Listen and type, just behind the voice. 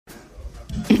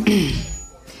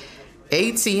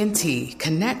AT&T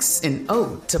connects an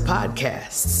ode to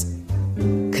podcasts.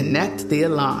 Connect the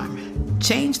alarm.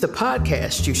 Change the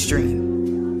podcast you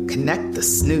stream. Connect the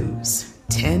snooze.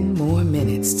 10 more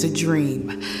minutes to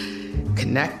dream.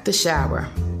 Connect the shower.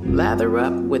 Lather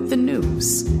up with the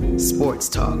news. Sports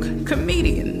talk,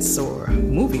 comedians, or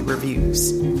movie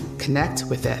reviews. Connect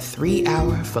with that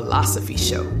 3-hour philosophy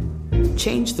show.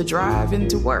 Change the drive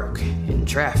into work in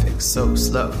traffic so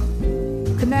slow.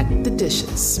 Connect the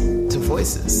dishes to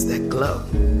voices that glow.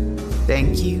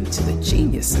 Thank you to the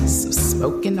geniuses of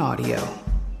spoken audio.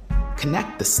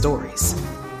 Connect the stories.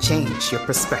 Change your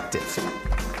perspective.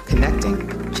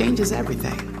 Connecting changes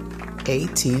everything.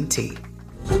 AT&T.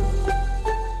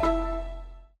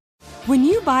 When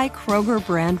you buy Kroger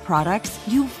brand products,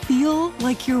 you feel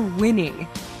like you're winning.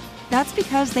 That's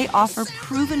because they offer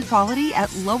proven quality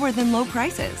at lower than low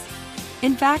prices.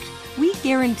 In fact, we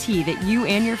guarantee that you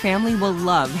and your family will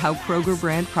love how Kroger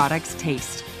brand products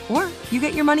taste, or you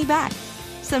get your money back.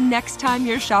 So next time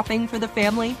you're shopping for the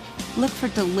family, look for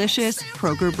delicious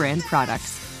Kroger brand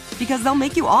products, because they'll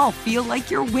make you all feel like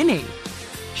you're winning.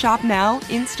 Shop now,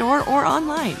 in-store, or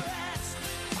online.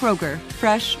 Kroger,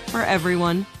 fresh for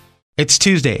everyone. It's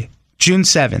Tuesday, June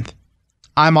 7th.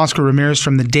 I'm Oscar Ramirez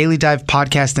from the Daily Dive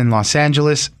podcast in Los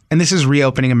Angeles, and this is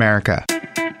Reopening America.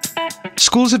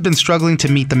 Schools have been struggling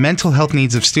to meet the mental health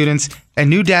needs of students, and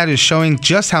new data is showing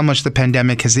just how much the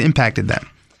pandemic has impacted them.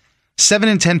 7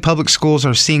 in 10 public schools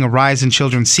are seeing a rise in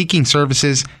children seeking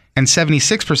services, and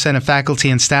 76% of faculty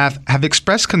and staff have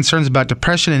expressed concerns about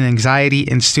depression and anxiety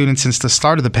in students since the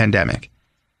start of the pandemic.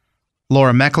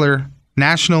 Laura Meckler,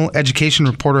 national education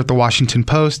reporter at The Washington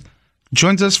Post,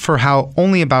 joins us for how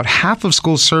only about half of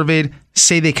schools surveyed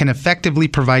say they can effectively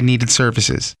provide needed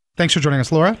services. Thanks for joining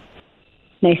us, Laura.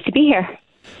 Nice to be here.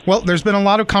 Well, there's been a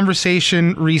lot of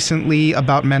conversation recently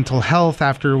about mental health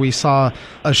after we saw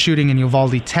a shooting in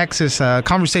Uvalde, Texas,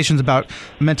 conversations about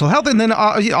mental health, and then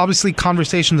obviously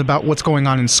conversations about what's going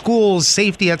on in schools,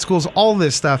 safety at schools, all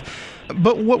this stuff.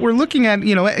 But what we're looking at,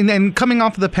 and coming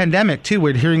off of the pandemic too,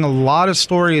 we're hearing a lot of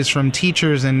stories from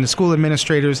teachers and school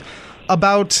administrators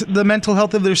about the mental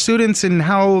health of their students and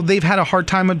how they've had a hard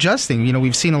time adjusting.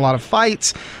 We've seen a lot of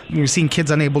fights. We've seen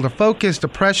kids unable to focus.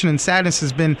 Depression and sadness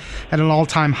has been at an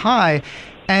all-time high.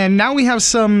 And now we have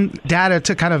some data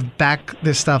to kind of back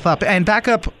this stuff up and back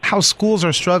up how schools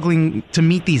are struggling to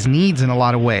meet these needs in a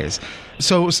lot of ways.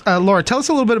 So, Laura, tell us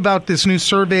a little bit about this new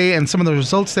survey and some of the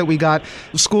results that we got.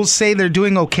 Schools say they're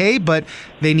doing okay, but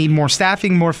they need more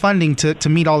staffing, more funding to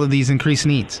meet all of these increased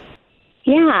needs.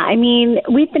 Yeah,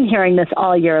 we've been hearing this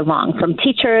all year long from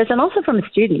teachers and also from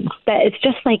students that it's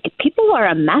just like people are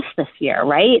a mess this year,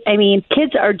 right?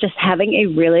 Kids are just having a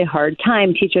really hard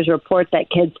time. Teachers report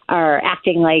that kids are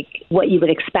acting like what you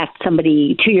would expect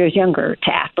somebody 2 years younger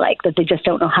to act like, that they just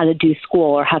don't know how to do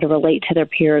school or how to relate to their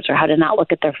peers or how to not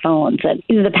look at their phones. And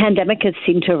the pandemic has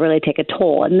seemed to really take a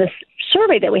toll. And this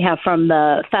survey that we have from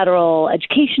the Federal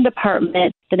Education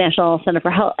Department, the National Center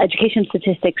for Health Education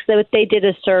Statistics, they did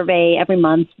a survey every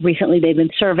month. Recently, they've been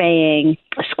surveying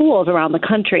schools around the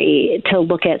country to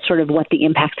look at sort of what the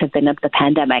impacts have been of the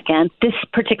pandemic. And this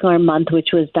particular month, which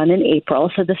was done in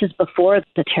April, so this is before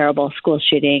the terrible school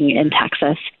shooting in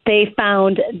Texas, they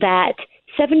found that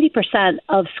 70%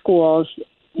 of schools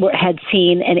had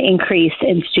seen an increase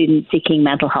in students seeking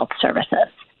mental health services.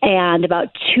 And about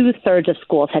 2/3 of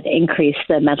schools had increased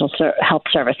the mental health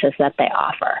services that they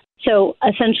offer. So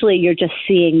essentially, you're just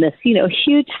seeing this,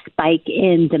 huge spike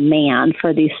in demand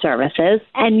for these services.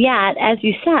 And yet, as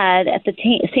you said, at the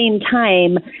same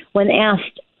time, when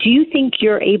asked, do you think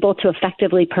you're able to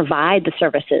effectively provide the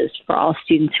services for all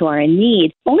students who are in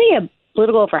need, only a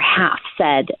little over half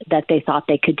said that they thought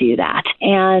they could do that.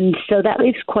 And so that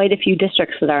leaves quite a few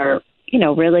districts that are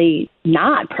really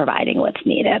not providing what's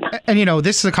needed. And,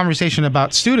 this is a conversation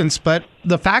about students, but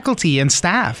the faculty and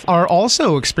staff are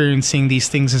also experiencing these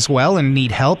things as well and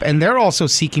need help. And they're also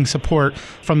seeking support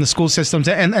from the school systems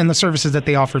and the services that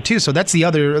they offer too. So that's the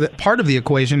other part of the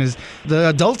equation is the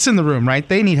adults in the room, right?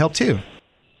 They need help too.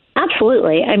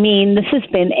 Absolutely. This has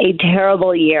been a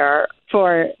terrible year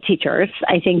for teachers.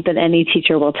 I think that any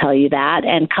teacher will tell you that.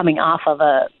 And coming off of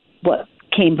what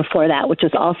came before that, which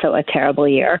was also a terrible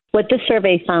year. What this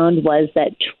survey found was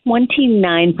that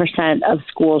 29% of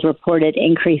schools reported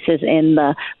increases in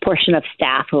the portion of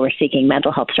staff who were seeking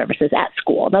mental health services at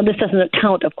school. Now, this doesn't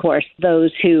count, of course,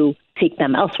 those who seek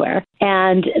them elsewhere.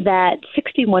 And that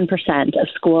 61% of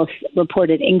schools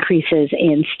reported increases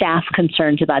in staff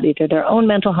concerns about either their own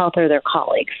mental health or their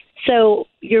colleagues. So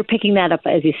you're picking that up,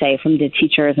 as you say, from the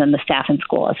teachers and the staff in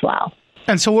school as well.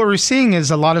 And so what we're seeing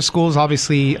is a lot of schools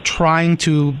obviously trying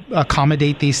to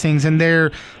accommodate these things, and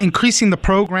they're increasing the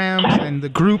programs and the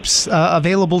groups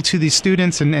available to these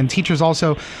students and teachers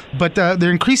also, but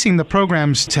they're increasing the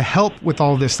programs to help with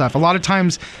all this stuff. A lot of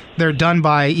times they're done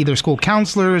by either school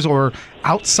counselors or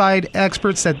outside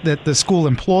experts that the school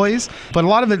employs, but a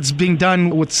lot of it's being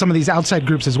done with some of these outside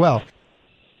groups as well.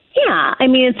 Yeah, I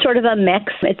mean, it's sort of a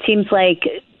mix. It seems like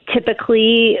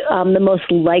typically the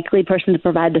most likely person to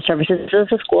provide the services is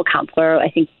a school counselor. I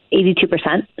think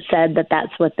 82% said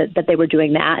that they were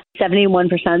doing that.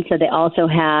 71% said they also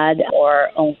had, or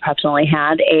perhaps only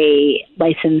had, a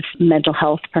licensed mental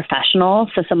health professional,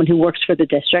 so someone who works for the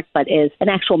district but is an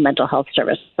actual mental health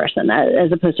service person,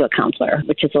 as opposed to a counselor,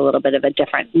 which is a little bit of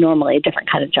normally a different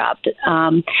kind of job.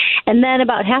 And then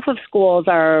about half of schools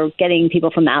are getting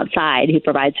people from the outside who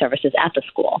provide services at the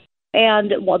school.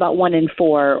 And about 1 in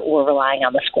 4 were relying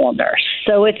on the school nurse.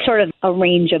 So it's sort of a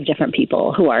range of different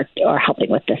people who are helping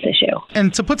with this issue.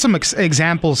 And to put some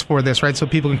examples for this, right, so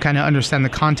people can kind of understand the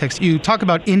context, you talk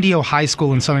about Indio High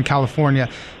School in Southern California.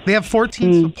 They have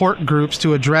 14 support groups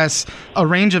to address a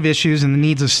range of issues and the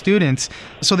needs of students.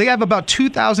 So they have about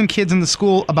 2,000 kids in the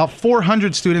school. About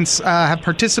 400 students have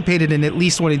participated in at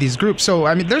least one of these groups. So,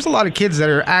 I mean, there's a lot of kids that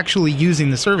are actually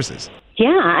using the services. Yeah,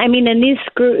 I mean, and these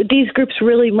groups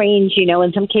really range,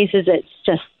 in some cases it's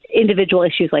just individual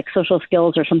issues like social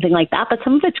skills or something like that, but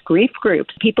some of it's grief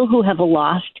groups, people who have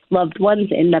lost loved ones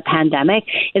in the pandemic.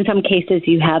 In some cases,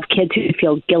 you have kids who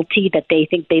feel guilty that they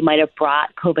think they might have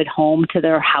brought COVID home to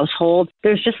their household.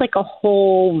 There's just like a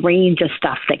whole range of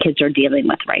stuff that kids are dealing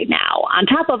with right now. On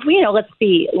top of, let's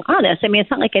be honest, I mean,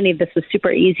 it's not like any of this was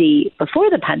super easy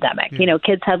before the pandemic.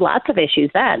 Kids had lots of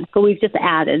issues then, but we've just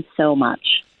added so much.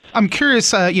 I'm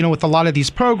curious, with a lot of these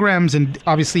programs and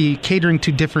obviously catering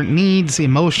to different needs,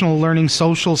 emotional learning,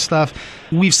 social stuff,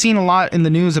 we've seen a lot in the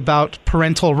news about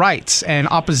parental rights and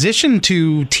opposition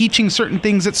to teaching certain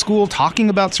things at school, talking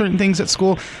about certain things at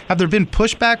school. Have there been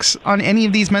pushbacks on any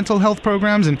of these mental health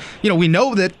programs? And, we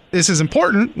know that this is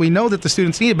important. We know that the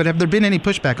students need it, but have there been any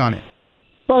pushback on it?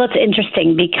 Well, it's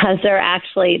interesting because there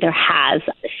has.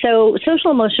 So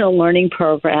social emotional learning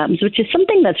programs, which is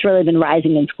something that's really been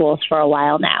rising in schools for a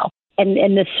while now.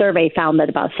 And this survey found that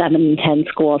about 7 in 10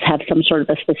 schools have some sort of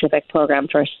a specific program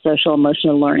for social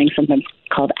emotional learning, sometimes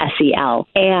called SEL.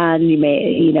 And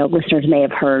listeners may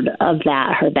have heard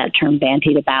that term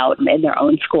bandied about in their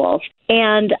own schools.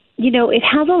 And, it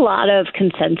has a lot of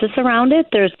consensus around it.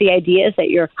 There's the idea is that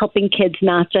you're helping kids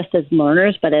not just as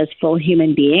learners, but as full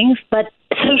human beings. But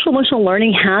social emotional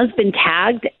learning has been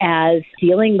tagged as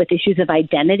dealing with issues of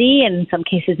identity and in some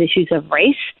cases issues of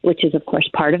race, which is, of course,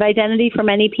 part of identity for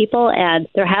many people. And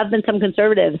there have been some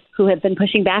conservatives who have been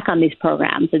pushing back on these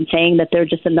programs and saying that they're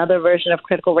just another version of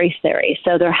critical race theory.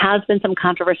 So there has been some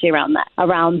controversy around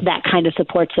that kind of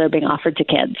supports that are being offered to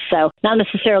kids. So not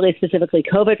necessarily specifically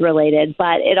COVID related,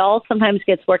 but it all sometimes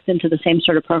gets worked into the same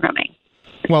sort of programming.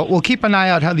 Well, we'll keep an eye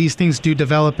out how these things do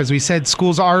develop. As we said,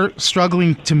 schools are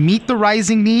struggling to meet the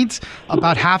rising needs.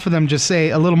 About half of them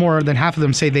a little more than half of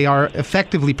them say they are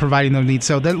effectively providing those needs.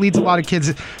 So that leads a lot of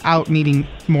kids out needing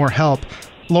more help.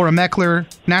 Laura Meckler,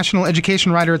 national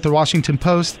education writer at the Washington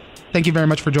Post. Thank you very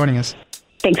much for joining us.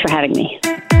 Thanks for having me.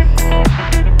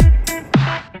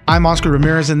 I'm Oscar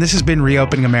Ramirez, and this has been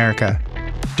Reopening America.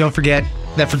 Don't forget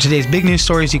that for today's big news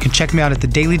stories, you can check me out at the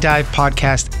Daily Dive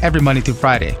podcast every Monday through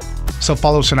Friday. So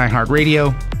follow us on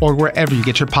iHeartRadio or wherever you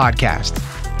get your podcast.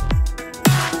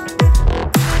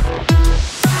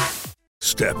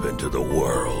 Step into the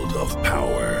world of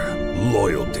power,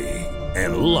 loyalty,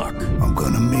 and luck. I'm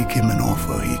going to make him an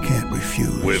offer he can't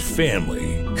refuse. With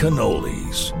family,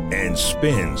 cannolis, and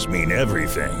spins mean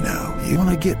everything. Now, you want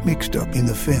to get mixed up in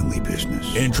the family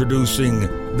business. Introducing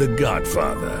The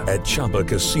Godfather at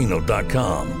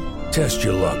ChumbaCasino.com. Test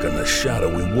your luck in the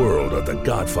shadowy world of The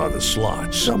Godfather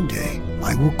slot. Someday,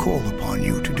 I will call upon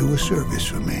you to do a service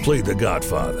for me. Play The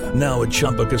Godfather, now at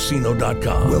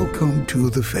ChumbaCasino.com. Welcome to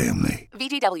the family.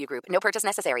 VGW Group. No purchase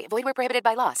necessary. Void where prohibited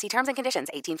by law. See terms and conditions.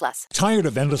 18+. Tired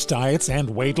of endless diets and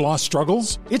weight loss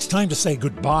struggles? It's time to say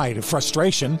goodbye to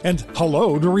frustration and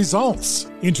hello to results.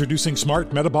 Introducing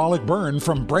Smart Metabolic Burn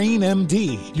from Brain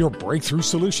MD, your breakthrough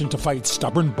solution to fight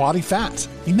stubborn body fat.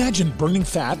 Imagine burning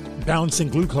fat, balancing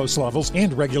glucose levels,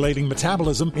 and regulating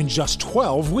metabolism in just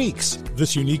 12 weeks.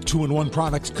 This unique 2-in-1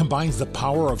 product combines the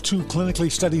power of 2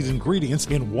 clinically studied ingredients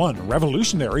in one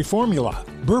revolutionary formula.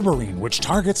 berberine, which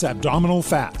targets abdominal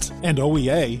fat, and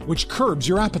OEA, which curbs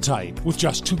your appetite. With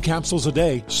just 2 capsules a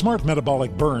day, Smart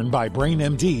Metabolic Burn by Brain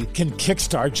MD can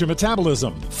kickstart your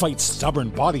metabolism, fight stubborn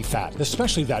body fat,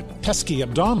 especially that pesky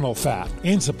abdominal fat,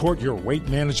 and support your weight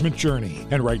management journey.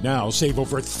 And right now, save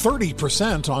over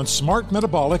 30% on Smart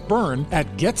Metabolic Burn at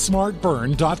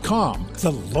GetSmartBurn.com.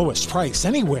 The lowest price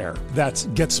anywhere. That's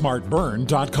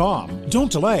GetSmartBurn.com.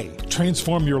 Don't delay.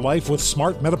 Transform your life with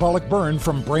Smart Metabolic Burn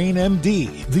from Brain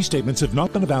MD. These statements have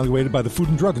not been evaluated by the Food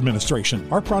and Drug Administration.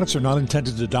 Our products are not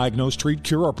intended to diagnose, treat,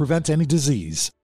 cure, or prevent any disease.